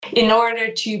in order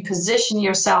to position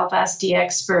yourself as the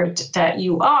expert that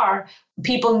you are,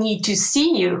 people need to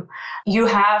see you. You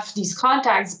have these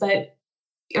contacts, but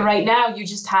right now you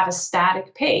just have a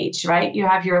static page, right? You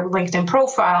have your LinkedIn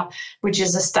profile, which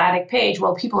is a static page.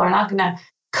 Well, people are not going to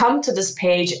come to this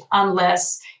page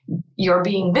unless you're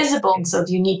being visible. And so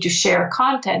you need to share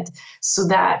content so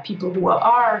that people who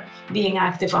are being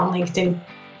active on LinkedIn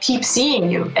keep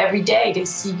seeing you every day. They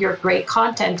see your great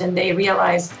content and they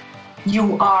realize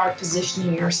you are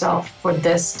positioning yourself for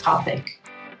this topic.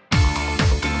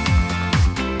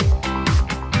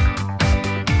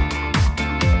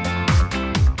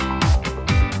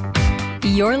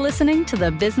 You're listening to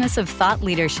The Business of Thought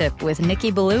Leadership with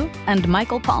Nikki Ballou and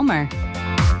Michael Palmer.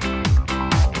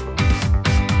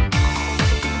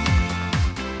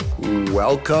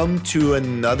 Welcome to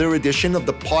another edition of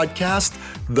the podcast,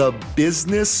 The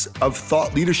Business of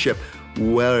Thought Leadership,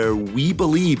 where we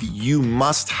believe you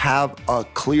must have a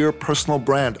clear personal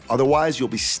brand. Otherwise, you'll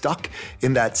be stuck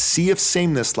in that sea of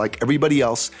sameness like everybody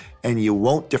else, and you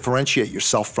won't differentiate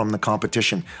yourself from the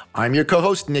competition. I'm your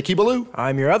co-host, Nikki Ballou.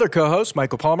 I'm your other co-host,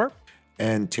 Michael Palmer.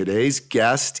 And today's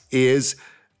guest is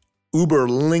Uber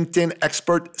LinkedIn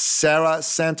expert, Sarah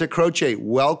Santacroce.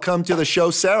 Welcome to the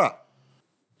show, Sarah.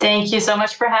 Thank you so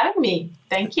much for having me.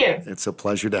 Thank you. It's a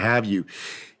pleasure to have you.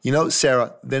 You know,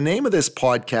 Sarah, the name of this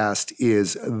podcast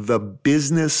is The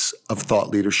Business of Thought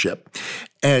Leadership.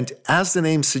 And as the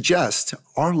name suggests,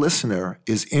 our listener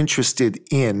is interested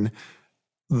in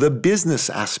the business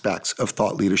aspects of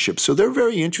thought leadership. So they're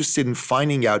very interested in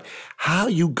finding out how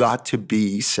you got to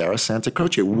be Sarah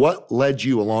Santacroce. What led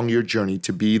you along your journey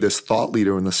to be this thought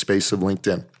leader in the space of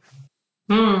LinkedIn?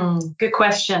 Good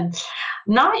question.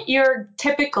 Not your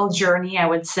typical journey, I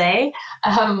would say.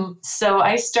 So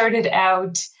I started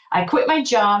out, I quit my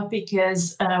job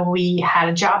because we had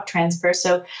a job transfer.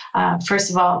 So first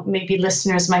of all, maybe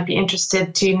listeners might be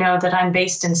interested to know that I'm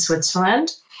based in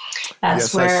Switzerland.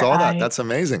 Yes, I saw that. That's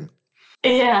amazing.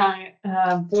 Yeah,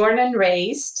 born and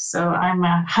raised. So I'm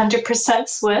 100%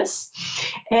 Swiss.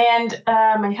 And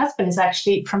my husband is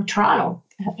actually from Toronto,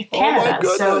 Canada. Oh my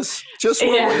goodness. So, just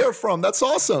where we are from. That's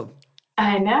awesome.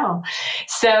 I know.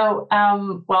 So,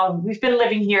 we've been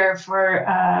living here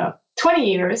for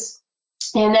 20 years.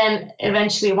 And then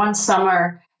eventually one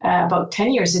summer, about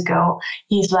 10 years ago,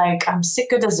 he's like, I'm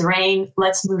sick of this rain.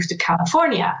 Let's move to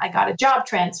California. I got a job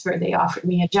transfer. They offered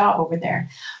me a job over there.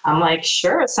 I'm like,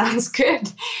 sure, sounds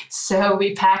good. So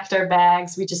we packed our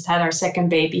bags. We just had our second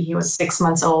baby. He was 6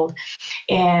 months old,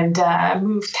 and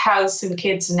moved house and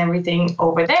kids and everything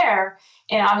over there.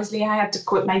 And obviously I had to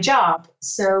quit my job.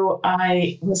 So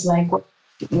I was like,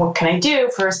 what can I do?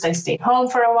 First, I stayed home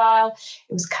for a while.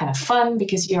 It was kind of fun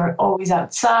because you're always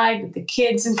outside with the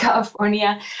kids in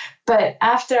California. But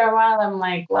after a while, I'm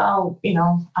like, well,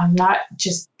 I'm not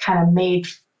just kind of made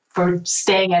for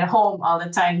staying at home all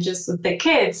the time just with the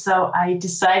kids. So I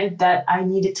decided that I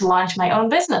needed to launch my own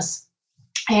business.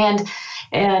 And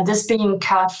this being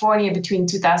California between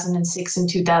 2006 and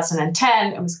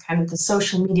 2010, it was kind of the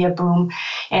social media boom.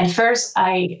 And first,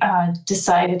 I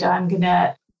decided I'm going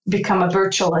to become a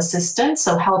virtual assistant,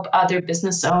 so help other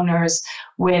business owners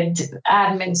with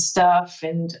admin stuff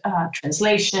and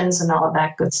translations and all of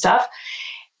that good stuff.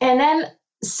 And then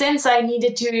since I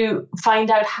needed to find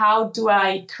out how do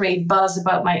I create buzz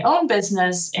about my own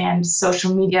business, and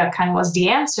social media kind of was the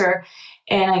answer,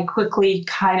 and I quickly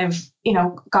kind of,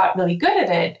 got really good at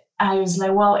it. I was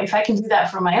like, well, if I can do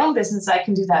that for my own business, I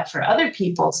can do that for other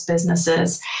people's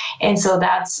businesses. And so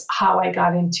that's how I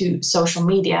got into social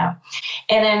media.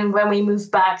 And then when we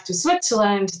moved back to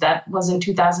Switzerland, that was in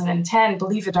 2010,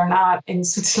 believe it or not, in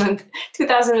Switzerland,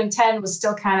 2010 was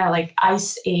still kind of like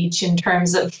ice age in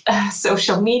terms of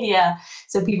social media.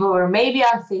 So people were maybe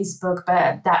on Facebook,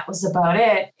 but that was about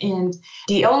it. And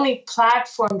the only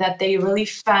platform that they really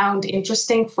found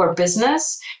interesting for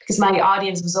business, because my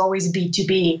audience was always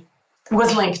B2B,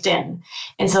 was LinkedIn.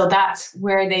 And so that's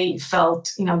where they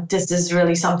felt, this is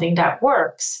really something that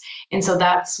works. And so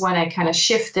that's when I kind of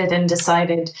shifted and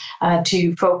decided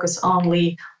to focus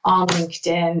only on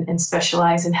LinkedIn and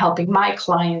specialize in helping my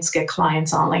clients get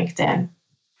clients on LinkedIn.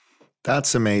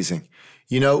 That's amazing.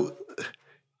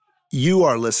 You,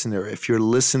 our listener, if you're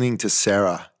listening to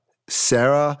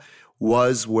Sarah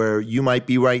was where you might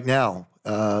be right now,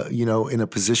 in a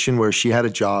position where she had a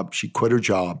job, she quit her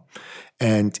job,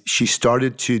 and she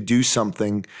started to do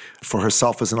something for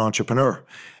herself as an entrepreneur.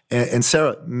 And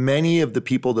Sarah, many of the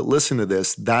people that listen to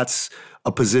this, that's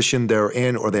a position they're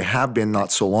in, or they have been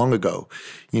not so long ago.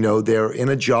 They're in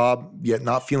a job, yet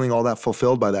not feeling all that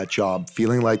fulfilled by that job,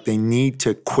 feeling like they need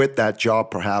to quit that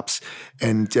job perhaps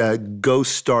and go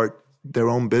start their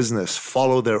own business,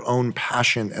 follow their own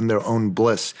passion and their own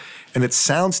bliss. And it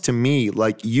sounds to me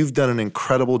like you've done an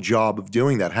incredible job of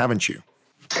doing that, haven't you?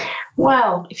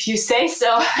 Well, if you say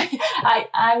so.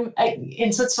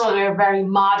 In Switzerland, we're very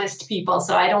modest people,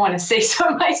 so I don't want to say so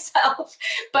myself.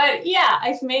 But yeah,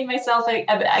 I've made myself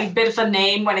a bit of a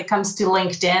name when it comes to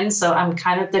LinkedIn. So I'm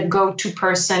kind of the go-to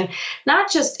person,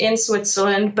 not just in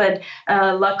Switzerland, but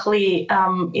luckily,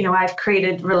 I've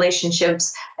created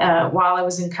relationships while I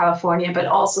was in California, but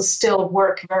also still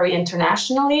work very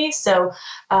internationally. So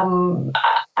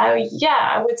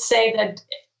I would say that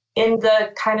in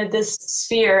the kind of this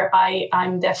sphere,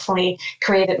 I'm definitely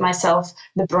created myself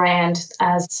the brand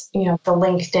as, the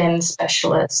LinkedIn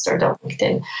specialist or the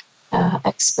LinkedIn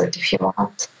expert, if you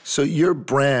want. So your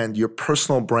brand, your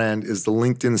personal brand is the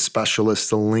LinkedIn specialist,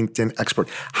 the LinkedIn expert.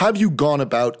 How have you gone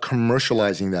about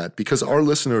commercializing that? Because our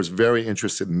listener is very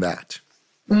interested in that.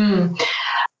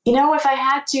 If I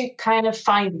had to kind of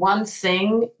find one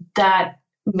thing that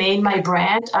made my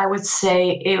brand, I would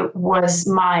say it was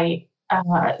my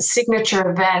signature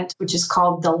event, which is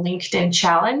called the LinkedIn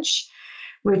Challenge,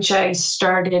 which I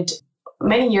started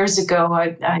many years ago.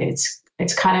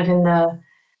 It's kind of in the,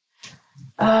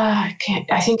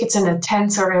 I think it's in the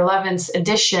 10th or 11th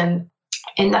edition.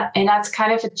 And that's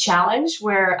kind of a challenge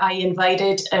where I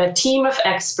invited a team of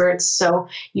experts. So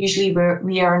usually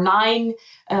we are 9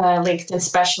 LinkedIn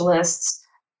specialists.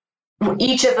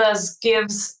 Each of us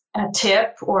gives a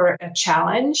tip or a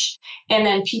challenge, and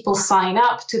then people sign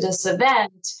up to this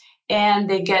event and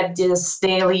they get this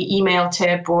daily email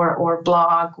tip or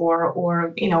blog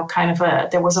or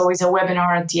there was always a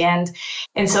webinar at the end.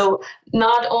 And so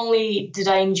not only did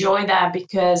I enjoy that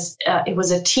because it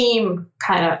was a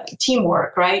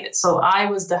teamwork, right? So I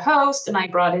was the host and I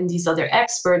brought in these other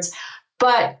experts,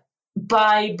 but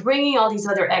by bringing all these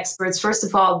other experts, first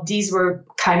of all, these were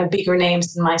kind of bigger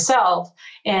names than myself.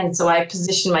 And so I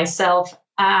positioned myself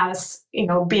as,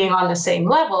 being on the same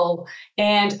level.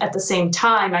 And at the same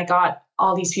time, I got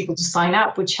all these people to sign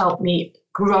up, which helped me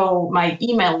grow my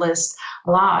email list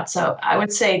a lot. So I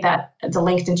would say that the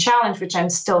LinkedIn Challenge, which I'm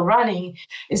still running,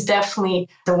 is definitely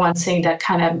the one thing that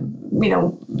kind of,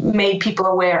 made people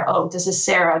aware, oh, this is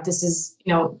Sarah. This is,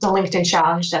 the LinkedIn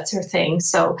Challenge. That's her thing.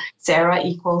 So Sarah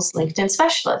equals LinkedIn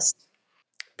specialist.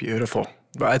 Beautiful.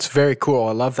 That's very cool.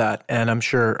 I love that. And I'm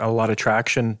sure a lot of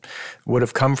traction would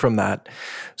have come from that.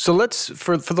 So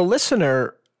for the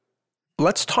listener,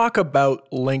 let's talk about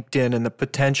LinkedIn and the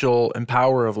potential and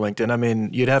power of LinkedIn. I mean,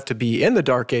 you'd have to be in the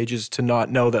dark ages to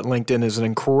not know that LinkedIn is an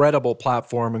incredible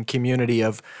platform and community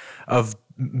of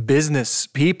business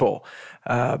people.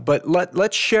 But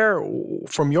let's share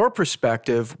from your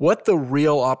perspective what the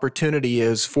real opportunity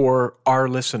is for our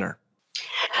listener.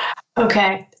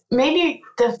 Okay. Maybe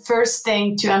the first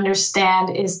thing to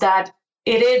understand is that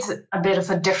it is a bit of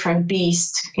a different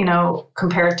beast,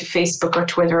 compared to Facebook or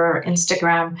Twitter or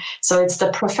Instagram. So it's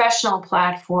the professional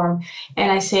platform.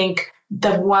 And I think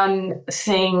the one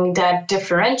thing that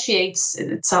differentiates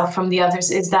itself from the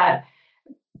others is that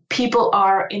people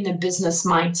are in a business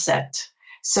mindset.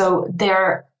 So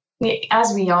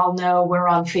as we all know, we're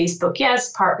on Facebook,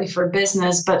 yes, partly for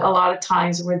business, but a lot of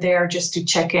times we're there just to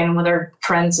check in with our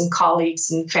friends and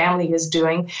colleagues and family is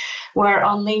doing. Where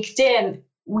on LinkedIn,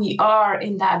 we are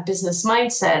in that business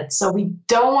mindset. So we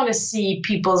don't want to see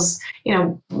people's,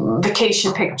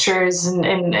 vacation pictures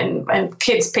and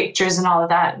kids' pictures and all of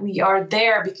that. We are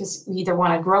there because we either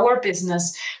want to grow our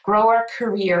business, grow our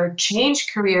career,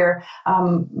 change career,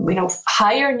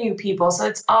 hire new people. So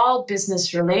it's all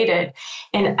business related.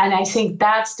 And I think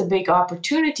that's the big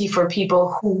opportunity for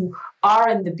people who are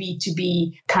in the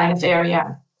B2B kind of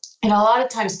area. And a lot of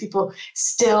times people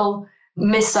still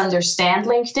misunderstand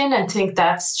LinkedIn and think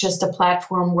that's just a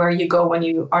platform where you go when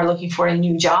you are looking for a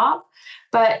new job.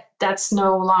 But that's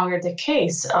no longer the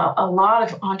case. A lot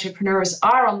of entrepreneurs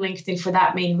are on LinkedIn for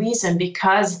that main reason,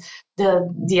 because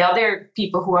the other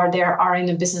people who are there are in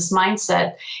a business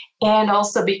mindset, and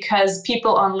also because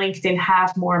people on LinkedIn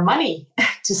have more money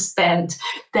to spend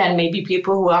than maybe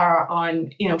people who are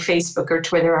on Facebook or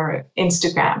Twitter or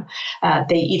Instagram.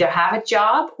 They either have a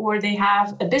job or they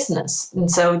have a business, and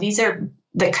so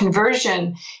the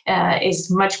conversion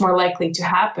is much more likely to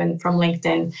happen from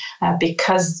LinkedIn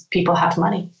because people have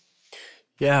money.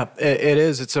 Yeah, it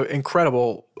is. It's an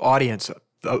incredible audience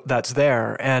that's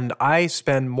there. And I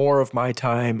spend more of my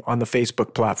time on the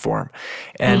Facebook platform.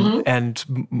 And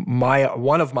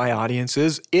one of my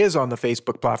audiences is on the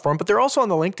Facebook platform, but they're also on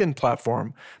the LinkedIn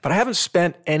platform. But I haven't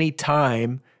spent any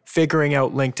time figuring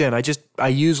out LinkedIn. I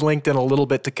use LinkedIn a little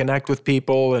bit to connect with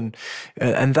people and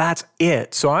that's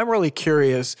it. So I'm really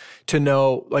curious to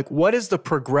know, like, what is the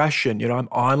progression? You know, I'm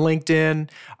on LinkedIn.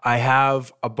 I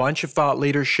have a bunch of thought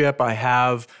leadership. I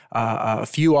have a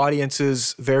few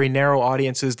audiences, very narrow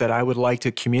audiences that I would like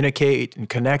to communicate and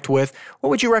connect with. What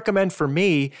would you recommend for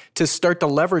me to start to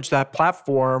leverage that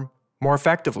platform more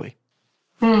effectively?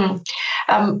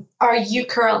 Are you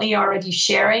currently already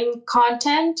sharing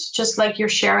content, just like you're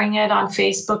sharing it on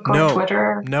Facebook or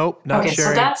Twitter? Nope, not sharing.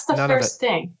 So that's the first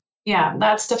thing. Yeah,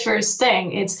 that's the first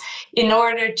thing. It's in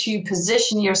order to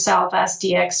position yourself as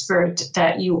the expert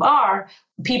that you are,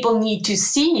 people need to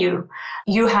see you.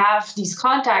 You have these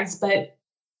contacts, but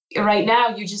right now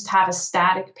you just have a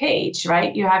static page,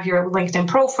 right? You have your LinkedIn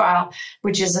profile,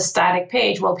 which is a static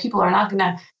page. Well, people are not going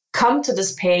to come to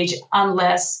this page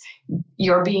unless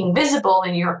you're being visible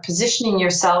and you're positioning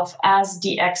yourself as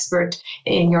the expert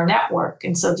in your network.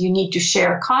 And so you need to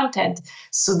share content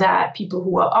so that people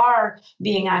who are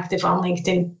being active on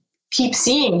LinkedIn keep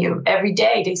seeing you every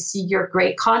day. They see your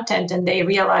great content and they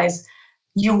realize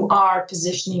you are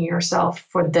positioning yourself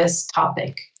for this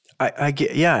topic. I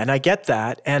get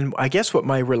that. And I guess what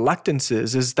my reluctance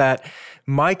is that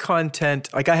my content,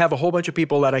 like I have a whole bunch of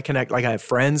people that I connect, like I have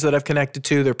friends that I've connected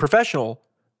to, they're professional,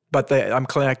 but I'm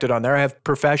connected on there. I have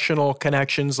professional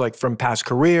connections like from past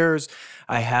careers.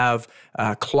 I have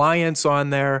clients on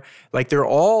there. Like there are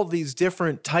all these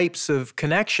different types of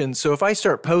connections. So if I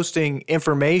start posting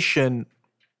information,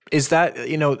 is that,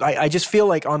 you know, I just feel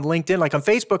like on LinkedIn, like on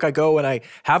Facebook, I go and I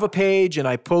have a page and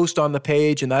I post on the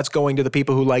page and that's going to the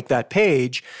people who like that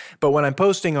page. But when I'm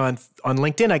posting on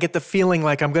LinkedIn, I get the feeling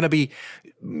like I'm going to be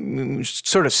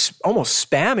sort of almost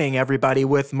spamming everybody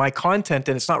with my content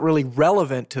and it's not really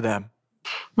relevant to them.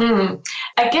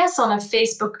 I guess on a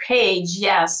Facebook page,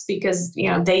 yes, because, you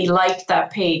know, they like that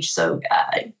page. So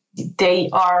they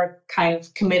are kind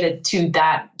of committed to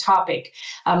that topic.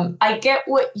 I get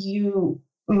what you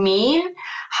mean.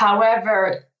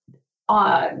 However,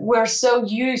 we're so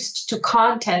used to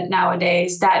content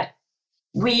nowadays that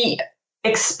we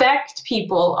expect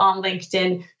people on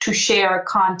LinkedIn to share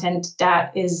content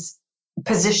that is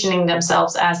positioning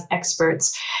themselves as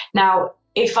experts. Now,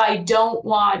 if I don't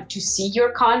want to see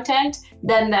your content,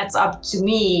 then that's up to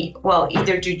me. Well,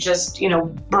 either to just, you know,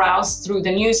 browse through the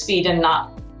newsfeed and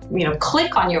not, you know,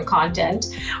 click on your content,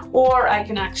 or I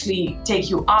can actually take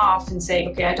you off and say,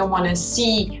 okay, I don't want to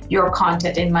see your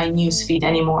content in my newsfeed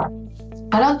anymore.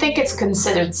 I don't think it's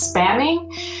considered spamming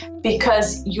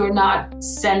because you're not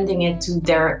sending it to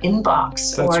their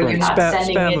inbox. That's or right. You're not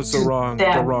sending spam it is to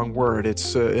the wrong word.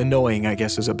 It's annoying, I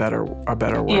guess, is a better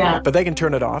word. Yeah. But they can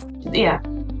turn it off. Yeah.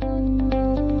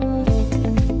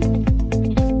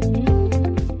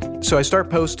 So I start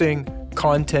posting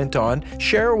content on.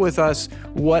 Share with us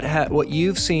what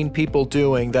you've seen people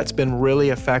doing that's been really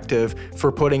effective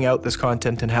for putting out this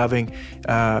content and having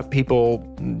people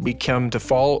become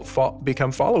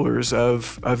followers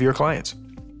of your clients.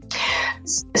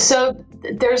 So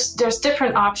there's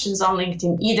different options on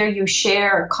LinkedIn. Either you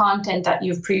share content that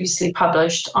you've previously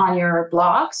published on your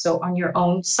blog, so on your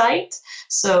own site.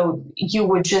 So you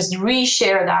would just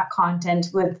reshare that content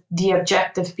with the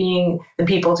objective being the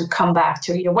people to come back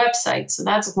to your website. So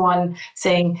that's one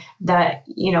thing that,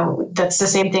 you know, that's the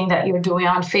same thing that you're doing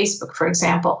on Facebook, for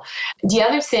example. The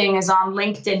other thing is on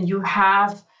LinkedIn, you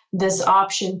have this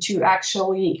option to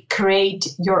actually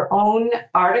create your own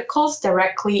articles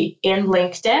directly in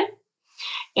LinkedIn.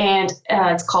 And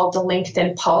it's called the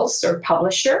LinkedIn Pulse or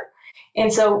Publisher.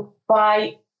 And so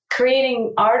by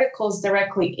creating articles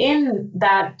directly in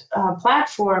that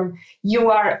platform, you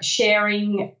are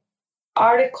sharing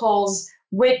articles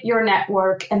with your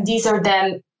network. And these are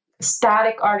then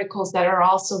static articles that are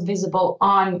also visible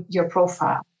on your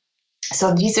profile.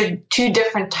 So these are two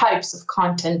different types of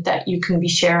content that you can be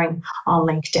sharing on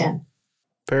LinkedIn.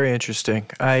 Very interesting.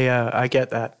 I get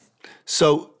that.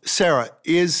 So, Sarah,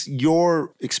 is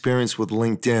your experience with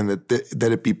LinkedIn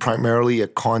that it be primarily a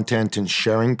content and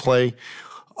sharing play?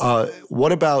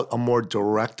 What about a more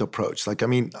direct approach? Like, I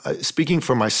mean, speaking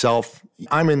for myself,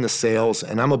 I'm in the sales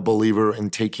and I'm a believer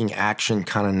in taking action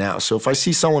kind of now. So if I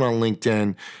see someone on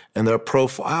LinkedIn and their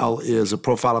profile is a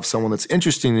profile of someone that's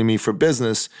interesting to me for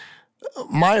business,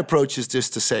 my approach is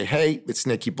just to say, hey, it's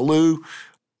Nicky Ballou.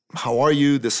 How are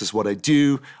you? This is what I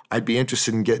do. I'd be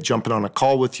interested in jumping on a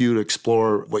call with you to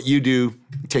explore what you do,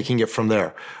 taking it from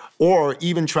there. Or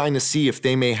even trying to see if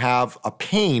they may have a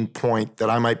pain point that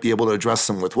I might be able to address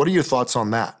them with. What are your thoughts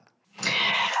on that?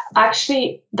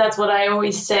 Actually, that's what I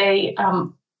always say.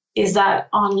 is that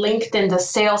on LinkedIn, the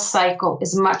sales cycle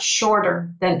is much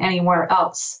shorter than anywhere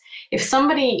else. If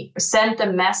somebody sent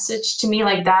a message to me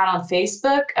like that on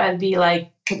Facebook, I'd be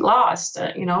like lost,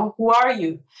 who are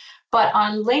you? But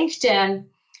on LinkedIn,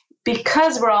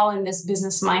 because we're all in this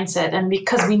business mindset and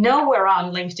because we know we're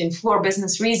on LinkedIn for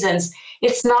business reasons,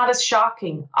 it's not as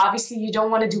shocking. Obviously, you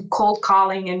don't want to do cold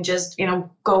calling and just,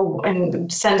 go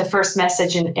and send the first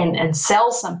message and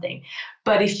sell something.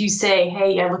 But if you say,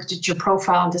 hey, I looked at your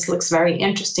profile and this looks very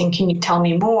interesting. Can you tell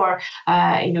me more?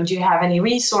 Do you have any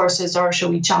resources or should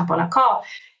we jump on a call?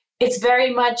 It's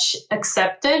very much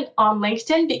accepted on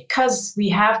LinkedIn because we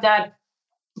have that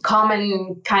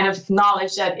common kind of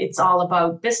knowledge that it's all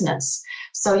about business.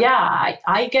 So yeah,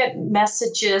 I get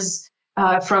messages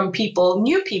from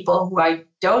new people who I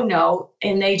don't know,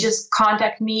 and they just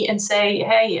contact me and say,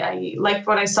 hey, I like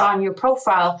what I saw on your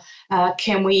profile.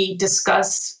 Can we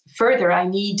discuss further? I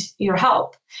need your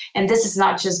help. And this is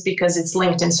not just because it's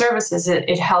LinkedIn services.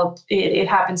 It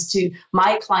happens to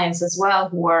my clients as well,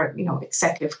 who are,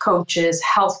 executive coaches,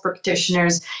 health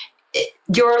practitioners.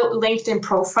 Your LinkedIn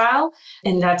profile,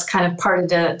 and that's kind of part of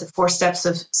the 4 steps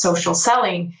of social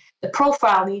selling, the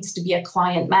profile needs to be a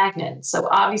client magnet. So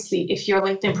obviously, if your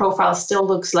LinkedIn profile still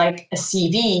looks like a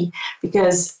CV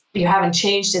because you haven't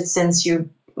changed it since you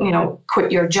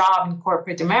quit your job in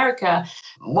corporate America,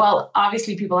 well,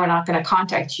 obviously people are not going to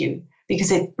contact you because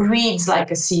it reads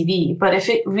like a CV. But if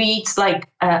it reads like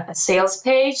a sales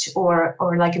page or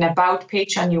like an about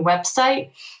page on your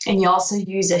website, and you also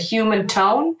use a human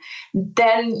tone,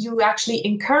 then you actually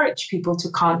encourage people to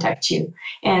contact you,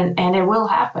 and it will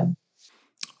happen.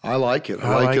 I like it.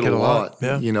 I like it a lot.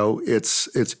 Yeah.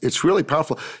 It's really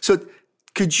powerful. So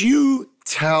could you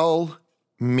tell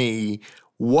me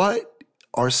what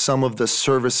are some of the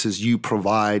services you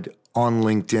provide on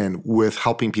LinkedIn with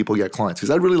helping people get clients? Because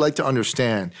I'd really like to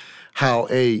understand how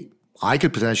I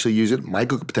could potentially use it,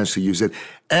 Michael could potentially use it,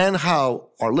 and how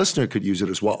our listener could use it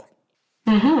as well.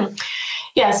 Mm-hmm.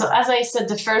 Yeah, so as I said,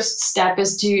 the first step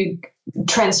is to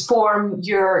transform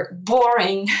your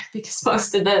boring, because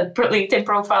most of the LinkedIn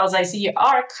profiles I see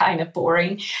are kind of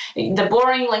boring, the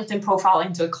boring LinkedIn profile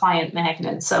into a client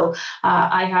magnet. So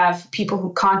I have people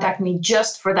who contact me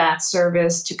just for that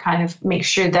service to kind of make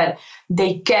sure that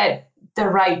they get the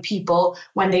right people.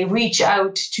 When they reach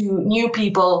out to new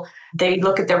people, they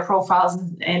look at their profiles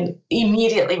and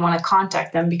immediately want to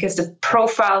contact them, because the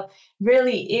profile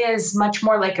really is much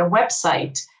more like a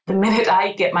website. The minute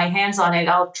I get my hands on it,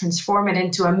 I'll transform it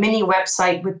into a mini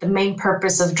website with the main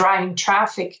purpose of driving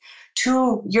traffic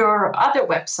to your other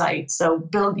website. So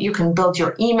you can build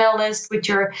your email list with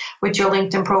your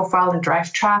LinkedIn profile and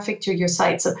drive traffic to your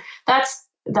site. So that's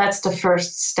the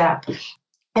first step.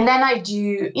 And then I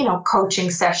do, coaching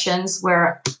sessions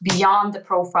where beyond the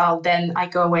profile, then I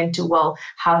go into, well,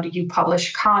 how do you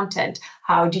publish content?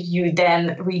 How do you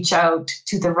then reach out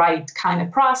to the right kind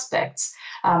of prospects?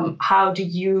 How do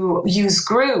you use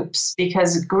groups?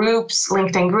 Because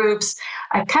LinkedIn groups,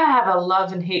 I kind of have a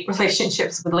love and hate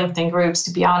relationships with LinkedIn groups,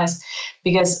 to be honest,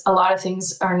 because a lot of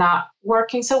things are not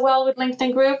working so well with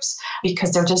LinkedIn groups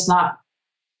because they're just not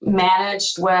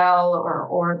managed well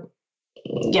or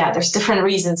there's different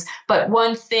reasons. But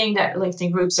one thing that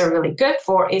LinkedIn groups are really good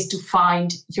for is to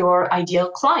find your ideal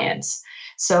clients.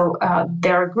 So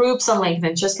there are groups on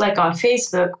LinkedIn, just like on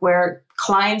Facebook, where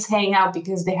clients hang out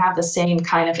because they have the same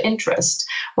kind of interest.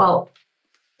 Well,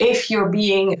 if you're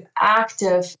being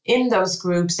active in those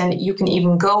groups, and you can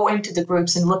even go into the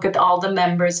groups and look at all the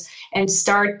members and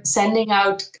start sending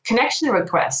out connection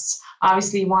requests.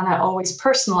 Obviously, you want to always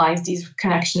personalize these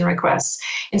connection requests.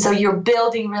 And so you're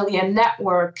building really a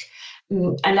network.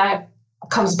 And that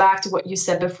comes back to what you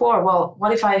said before. Well,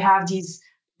 what if I have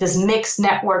this mixed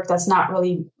network that's not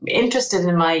really interested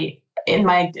in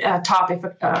my topic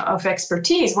of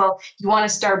expertise? Well, you want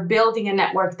to start building a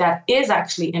network that is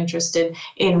actually interested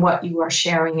in what you are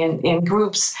sharing, and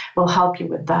groups will help you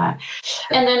with that.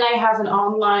 And then I have an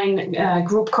online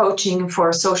group coaching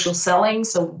for social selling,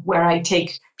 so where I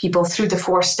take people through the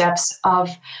 4 steps of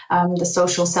the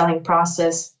social selling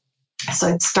process. So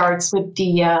it starts with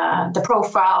the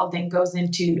profile, then goes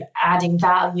into adding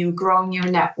value, growing your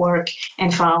network,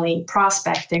 and finally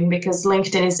prospecting, because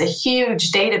LinkedIn is a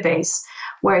huge database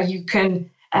where you can,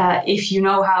 if you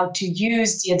know how to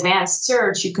use the advanced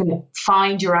search, you can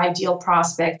find your ideal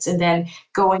prospects and then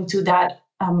go into that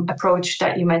approach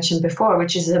that you mentioned before,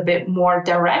 which is a bit more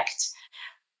direct.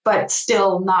 but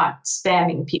still not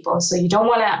spamming people. So you don't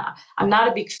want to, I'm not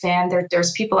a big fan.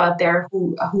 There's people out there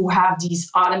who have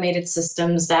these automated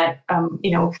systems that,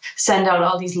 send out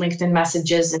all these LinkedIn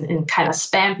messages and kind of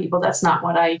spam people. That's not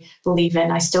what I believe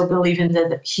in. I still believe in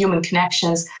the human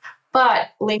connections, but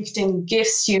LinkedIn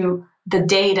gives you the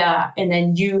data, and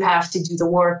then you have to do the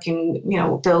work and,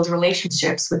 build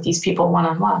relationships with these people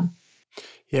one-on-one.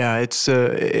 Yeah,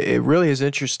 it really is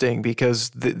interesting because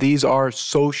these are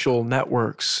social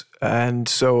networks, and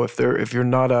so if you're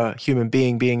not a human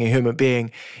being a human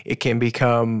being, it can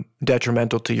become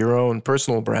detrimental to your own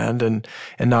personal brand and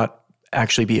not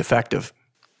actually be effective.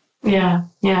 Yeah.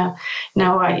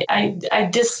 No, I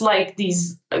dislike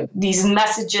these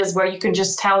messages where you can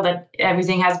just tell that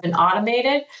everything has been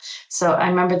automated. So I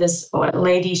remember this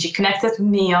lady, she connected with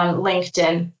me on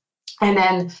LinkedIn. And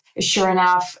then sure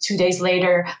enough, 2 days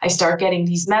later, I start getting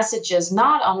these messages,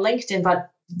 not on LinkedIn, but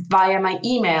via my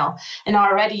email. And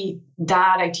already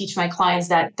that I teach my clients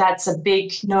that's a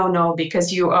big no-no,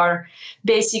 because you are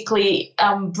basically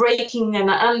breaking an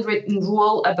unwritten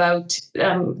rule about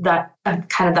that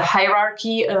kind of the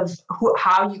hierarchy of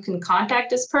how you can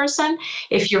contact this person.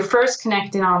 If you're first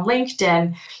connected on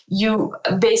LinkedIn, you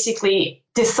basically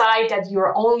decide that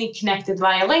you're only connected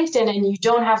via LinkedIn, and you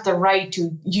don't have the right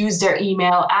to use their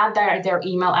email, add their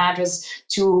email address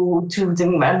to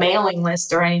the mailing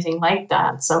list or anything like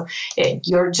that. So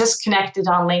you're just connected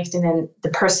on LinkedIn, and the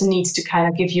person needs to kind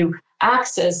of give you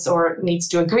access or needs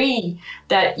to agree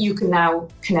that you can now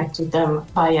connect with them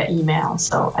via email.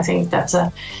 So I think that's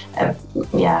a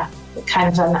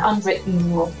kind of an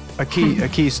unwritten rule. A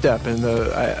key step in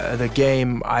the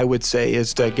game, I would say,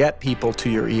 is to get people to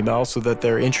your email so that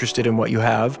they're interested in what you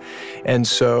have. And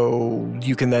so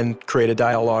you can then create a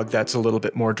dialogue that's a little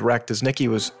bit more direct, as Nikki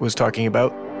was talking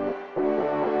about.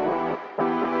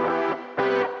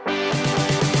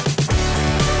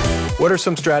 What are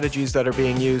some strategies that are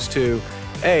being used to,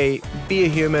 A, be a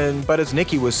human, but as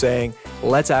Nikki was saying,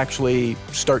 let's actually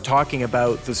start talking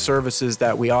about the services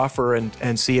that we offer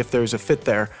and see if there's a fit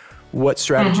there? What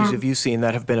strategies have you seen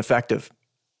that have been effective?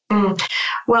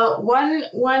 Well,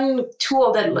 one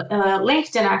tool that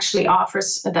LinkedIn actually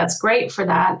offers that's great for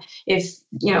that, if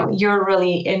you're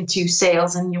really into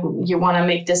sales and you want to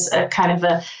make this a kind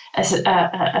of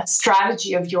a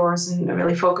strategy of yours and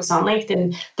really focus on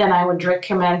LinkedIn, then I would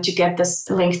recommend to get this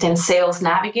LinkedIn Sales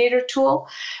Navigator tool,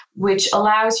 which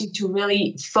allows you to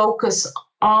really focus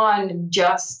on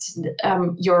just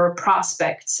your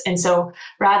prospects. And so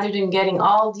rather than getting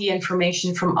all the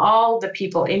information from all the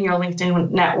people in your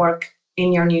LinkedIn network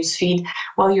in your newsfeed,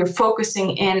 you're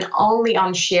focusing in only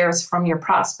on shares from your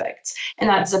prospects. And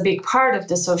that's a big part of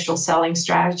the social selling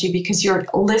strategy, because you're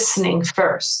listening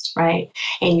first, right?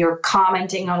 And you're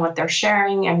commenting on what they're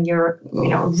sharing, and you're,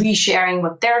 resharing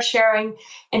what they're sharing.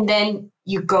 And then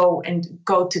you go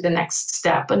to the next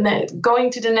step. And then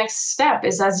going to the next step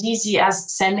is as easy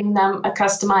as sending them a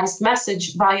customized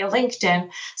message via LinkedIn.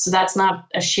 So that's not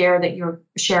a share that you're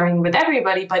sharing with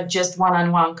everybody, but just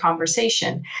one-on-one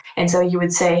conversation. And so you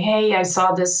would say, hey, I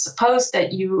saw this post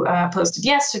that you posted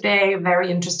yesterday, a very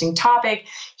interesting topic.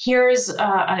 Here's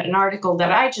an article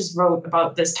that I just wrote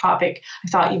about this topic. I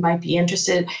thought you might be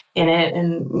interested in it,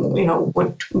 and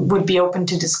would be open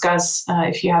to discuss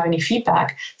if you have any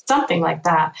feedback, something like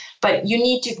that. But you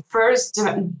need to first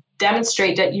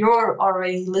demonstrate that you're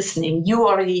already listening. You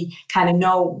already kind of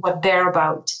know what they're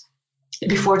about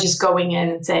before just going in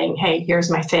and saying, hey, here's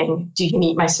my thing. Do you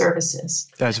need my services?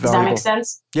 That's valuable. Does that make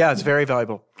sense? Yeah, it's very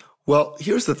valuable. Well,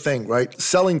 here's the thing, right?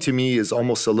 Selling to me is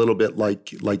almost a little bit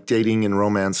like dating and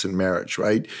romance and marriage,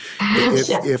 right?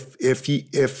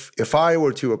 If I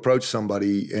were to approach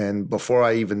somebody and before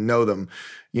I even know them,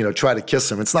 try to kiss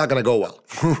them, it's not going to go well,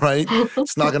 right?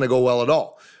 It's not going to go well at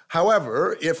all.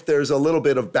 However, if there's a little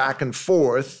bit of back and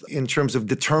forth in terms of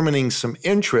determining some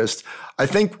interest, I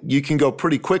think you can go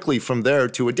pretty quickly from there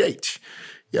to a date.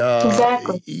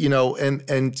 Exactly.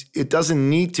 And it doesn't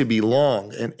need to be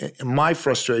long. And my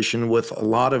frustration with a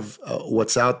lot of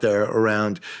what's out there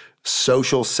around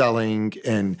social selling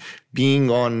and being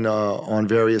on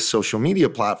various social media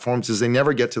platforms is they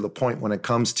never get to the point when it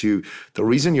comes to the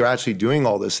reason you're actually doing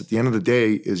all this at the end of the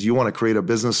day is you want to create a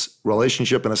business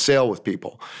relationship and a sale with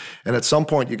people. And at some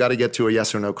point, you got to get to a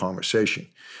yes or no conversation.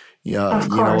 Yeah,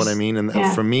 you know what I mean?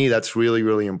 And for me, that's really,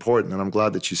 really important. And I'm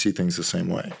glad that you see things the same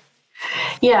way.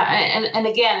 Yeah. And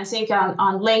again, I think on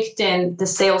LinkedIn, the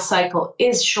sales cycle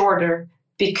is shorter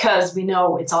because we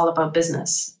know it's all about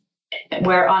business.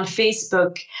 Where on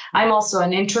Facebook, I'm also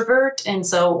an introvert. And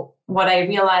so what I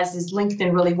realized is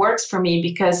LinkedIn really works for me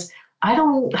because I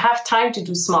don't have time to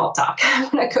do small talk. I'm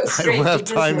going to go straight to I don't have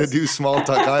time to business. do small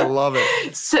talk. I love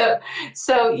it. So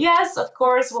yes, of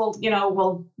course,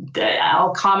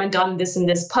 I'll comment on this in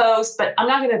this post, but I'm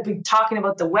not going to be talking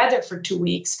about the weather for 2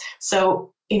 weeks.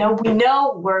 So, we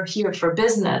know we're here for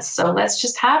business. So let's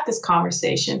just have this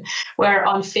conversation. Where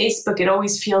on Facebook, it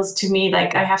always feels to me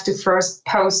like I have to first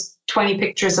post 20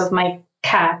 pictures of my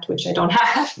cat, which I don't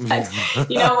have, but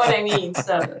you know what I mean?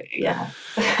 So, yeah.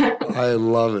 I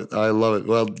love it.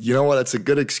 Well, you know what? It's a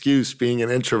good excuse being an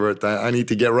introvert. I need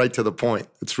to get right to the point.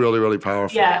 It's really, really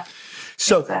powerful. Yeah.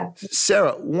 So, exactly.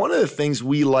 Sarah, one of the things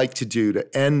we like to do to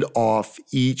end off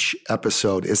each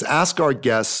episode is ask our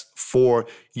guests for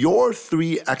your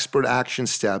 3 expert action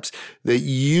steps that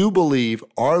you believe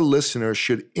our listeners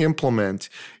should implement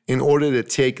in order to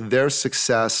take their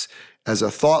success as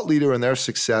a thought leader and their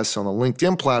success on the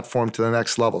LinkedIn platform to the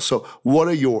next level. So what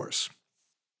are yours?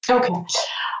 Okay.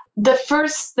 The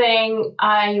first thing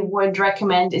I would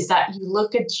recommend is that you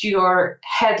look at your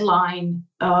headline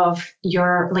of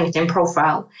your LinkedIn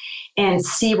profile and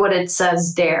see what it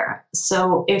says there.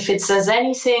 So if it says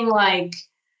anything like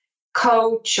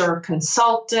coach or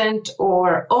consultant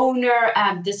or owner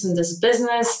at this and this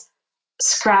business,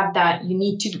 scrap that. You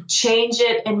need to change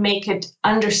it and make it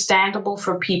understandable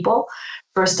for people.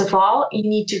 First of all, you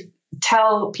need to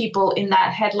tell people in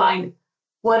that headline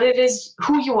what it is,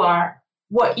 who you are,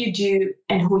 what you do,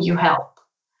 and who you help.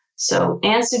 So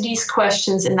answer these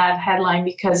questions in that headline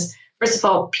because, first of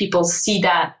all, people see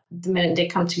that the minute they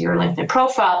come to your LinkedIn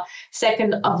profile.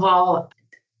 Second of all,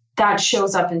 that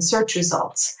shows up in search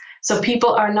results. So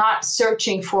people are not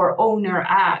searching for owner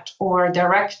at or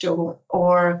director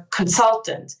or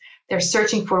consultant. They're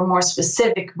searching for more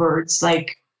specific words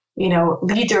like,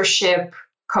 leadership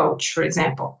coach, for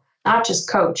example. Not just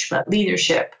coach, but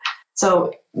leadership.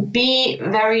 So be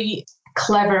very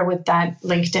clever with that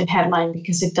LinkedIn headline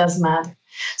because it does matter.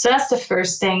 So that's the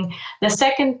first thing. The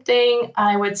second thing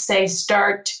I would say,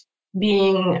 start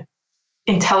being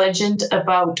intelligent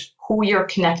about who you're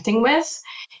connecting with.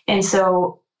 And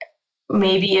so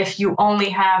maybe if you only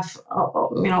have,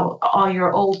 all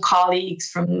your old colleagues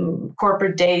from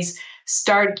corporate days,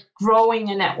 start growing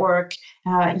a network,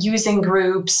 using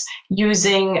groups,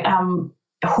 using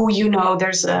who you know.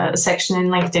 There's a section in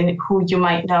LinkedIn, who you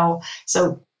might know.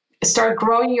 So start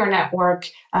growing your network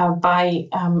by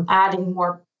adding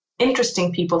more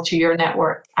interesting people to your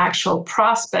network, actual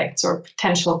prospects or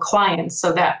potential clients,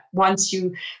 so that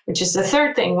which is the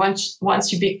third thing,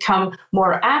 once you become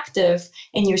more active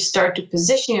and you start to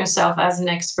position yourself as an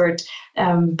expert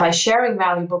by sharing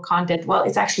valuable content, well,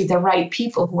 it's actually the right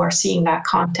people who are seeing that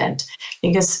content.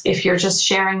 Because if you're just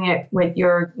sharing it with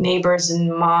your neighbors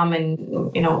and mom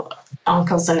and,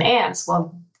 uncles and aunts,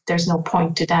 well, there's no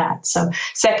point to that. So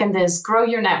second is grow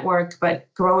your network,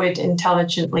 but grow it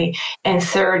intelligently. And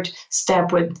third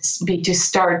step would be to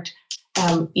start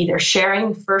either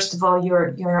sharing, first of all,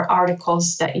 your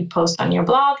articles that you post on your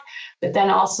blog, but then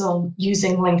also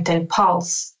using LinkedIn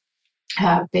Pulse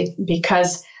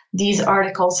because these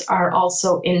articles are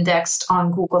also indexed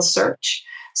on Google search.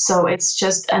 So it's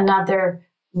just another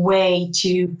way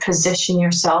to position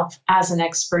yourself as an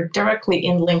expert directly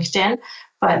in LinkedIn.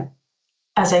 But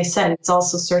as I said, it's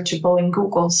also searchable in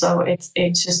Google. So it's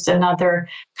just another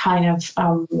kind of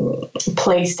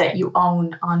place that you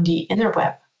own on the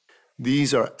interweb.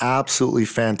 These are absolutely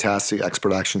fantastic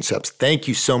expert action steps. Thank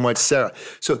you so much, Sarah.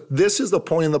 So this is the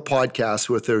point in the podcast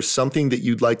where if there's something that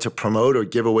you'd like to promote or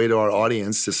give away to our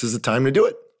audience, this is the time to do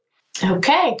it.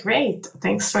 Okay, great.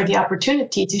 Thanks for the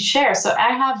opportunity to share. So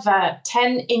I have a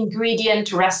 10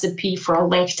 ingredient recipe for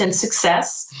LinkedIn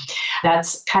success.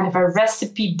 That's kind of a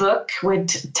recipe book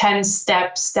with 10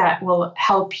 steps that will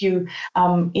help you,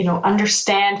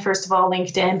 understand, first of all,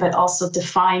 LinkedIn, but also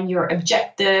define your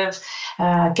objective,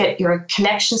 get your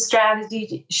connection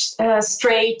strategy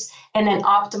straight, and then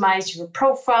optimize your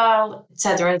profile, et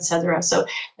cetera, et cetera. So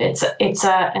it's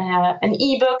an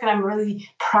ebook, and I'm really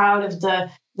proud of the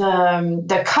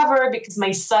cover because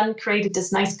my son created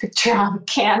this nice picture on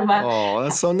Canva. Oh,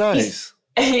 that's so nice.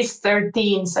 He's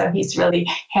 13, so he's really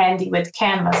handy with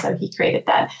Canva. So he created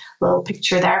that little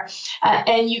picture there.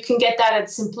 And you can get that at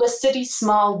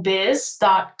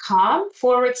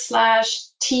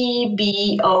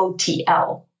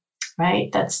simplicitysmallbiz.com/TBOTL,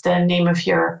 right? That's the name of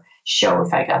your show,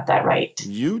 if I got that right.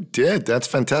 You did. That's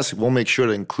fantastic. We'll make sure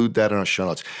to include that in our show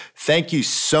notes. Thank you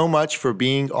so much for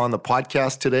being on the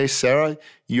podcast today, Sarah.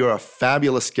 You're a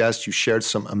fabulous guest. You shared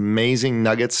some amazing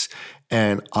nuggets,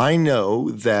 and I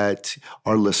know that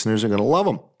our listeners are going to love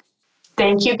them.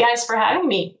 Thank you guys for having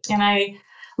me. And I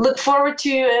look forward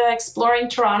to exploring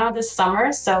Toronto this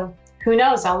summer. So who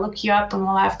knows, I'll look you up and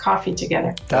we'll have coffee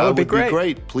together. That would be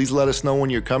great. Please let us know when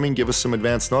you're coming. Give us some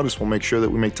advance notice. We'll make sure that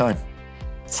we make time.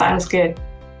 Sounds good.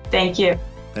 Thank you.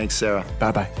 Thanks, Sarah.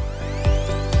 Bye-bye.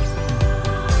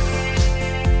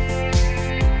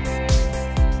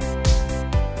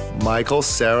 Michael,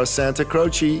 Sarah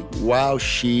Santacroce. Wow,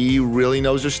 she really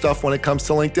knows her stuff when it comes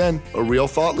to LinkedIn. A real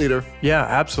thought leader. Yeah,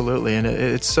 absolutely. And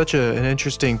it's such an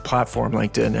interesting platform,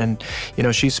 LinkedIn. And,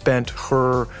 she spent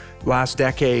her last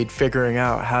decade figuring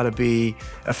out how to be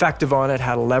effective on it,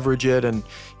 how to leverage it. And,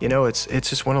 it's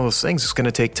just one of those things. It's going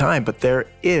to take time, but there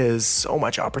is so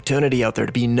much opportunity out there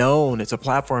to be known. It's a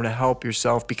platform to help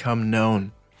yourself become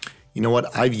known. You know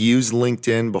what? I've used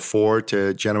LinkedIn before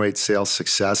to generate sales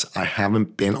success. I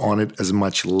haven't been on it as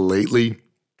much lately.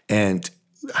 And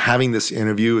having this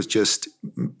interview has just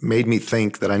made me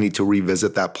think that I need to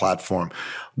revisit that platform.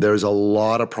 There's a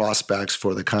lot of prospects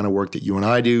for the kind of work that you and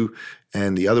I do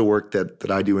and the other work that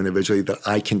I do individually that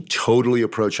I can totally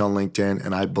approach on LinkedIn.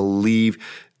 And I believe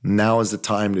now is the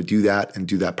time to do that and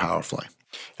do that powerfully.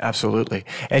 Absolutely.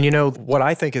 And what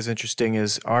I think is interesting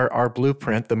is our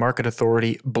blueprint, the Market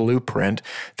Authority Blueprint.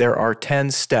 There are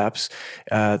 10 steps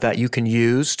that you can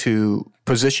use to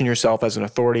position yourself as an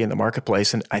authority in the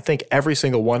marketplace. And I think every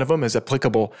single one of them is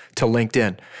applicable to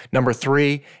LinkedIn. Number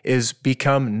 3 is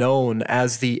become known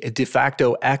as the de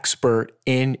facto expert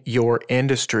in your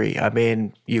industry. I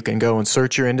mean, you can go and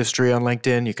search your industry on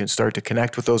LinkedIn. You can start to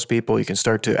connect with those people. You can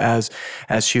start to, as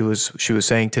she was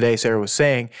saying today, Sarah was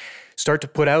saying, start to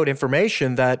put out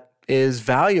information that is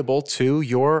valuable to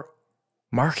your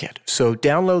market. So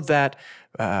download that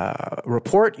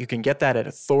report. You can get that at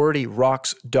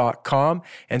authorityrocks.com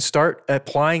and start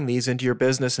applying these into your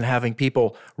business and having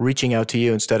people reaching out to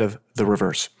you instead of the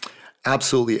reverse.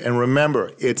 Absolutely. And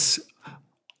remember, it's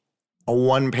a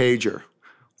one-pager.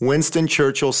 Winston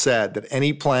Churchill said that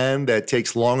any plan that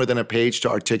takes longer than a page to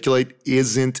articulate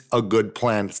isn't a good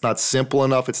plan. It's not simple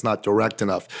enough. It's not direct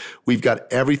enough. We've got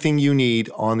everything you need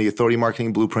on the Authority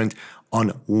Marketing Blueprint on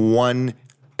one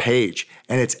page.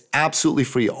 And it's absolutely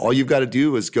free. All you've got to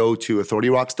do is go to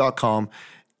authorityrocks.com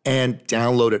and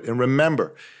download it. And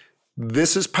remember,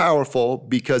 this is powerful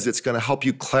because it's going to help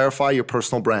you clarify your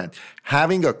personal brand.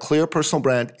 Having a clear personal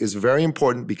brand is very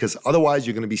important because otherwise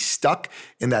you're going to be stuck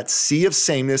in that sea of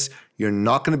sameness. You're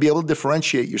not going to be able to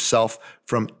differentiate yourself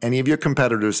from any of your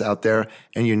competitors out there,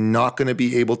 and you're not going to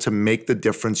be able to make the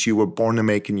difference you were born to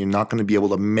make, and you're not going to be able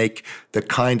to make the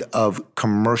kind of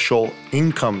commercial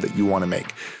income that you want to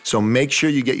make. So make sure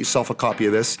you get yourself a copy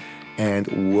of this, and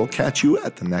we'll catch you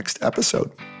at the next episode.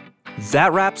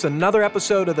 That wraps another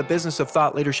episode of the Business of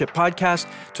Thought Leadership podcast.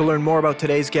 To learn more about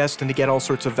today's guest and to get all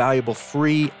sorts of valuable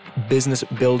free business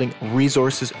building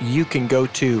resources, you can go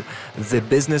to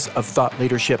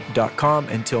thebusinessofthoughtleadership.com.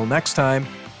 Until next time,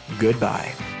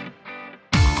 goodbye.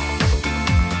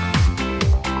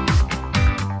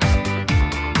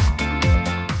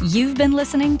 You've been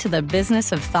listening to The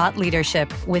Business of Thought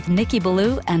Leadership with Nikki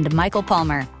Ballou and Michael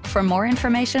Palmer. For more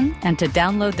information and to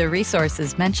download the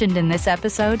resources mentioned in this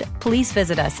episode, please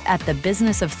visit us at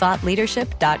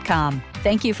thebusinessofthoughtleadership.com.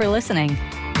 Thank you for listening.